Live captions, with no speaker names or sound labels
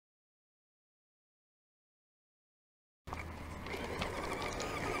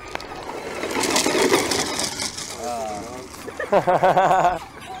That's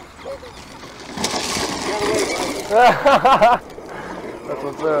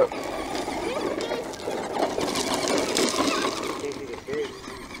what's up.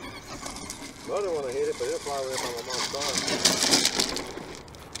 Mother want to hit it, but it'll fly away from my mom's car.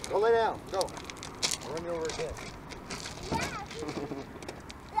 Go lay down. Go. I'll run you over again.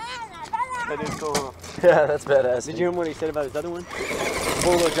 That is cool. Yeah, that's badass. Did you hear what he said about his other one?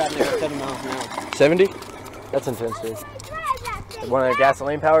 Four-wheel driving at 7 miles an hour. 70? That's intense, dude. One of the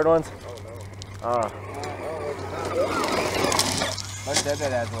gasoline-powered ones? Oh, no. My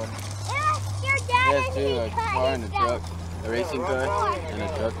stepdad has one. He has two, a car and a truck. A racing car and a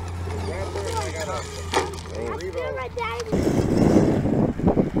truck.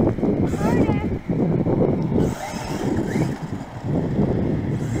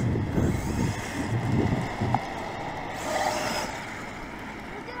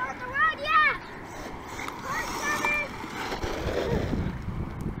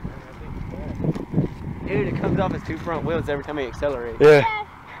 Dude, it comes off his two front wheels every time he accelerates. Yeah.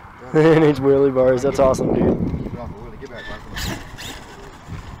 He needs wheelie bars. That's awesome, dude.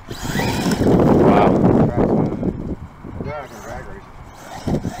 Wow.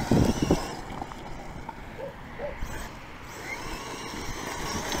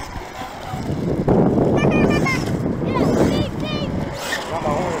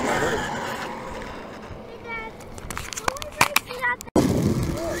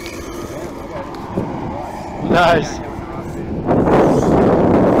 Nice.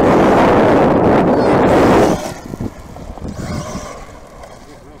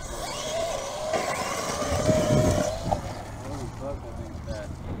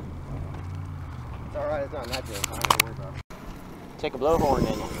 Alright, it's not natural. I don't have to worry about it. Take a blowhorn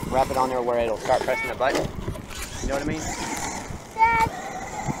and wrap it on there where it'll start pressing the button. You know what I mean? Dad,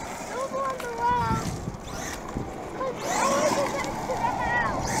 don't go on the wall.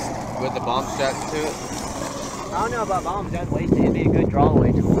 With the bomb strapped to it. I don't know about bombs, that's wasted. It'd be a good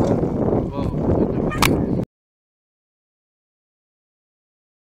drawaway tool.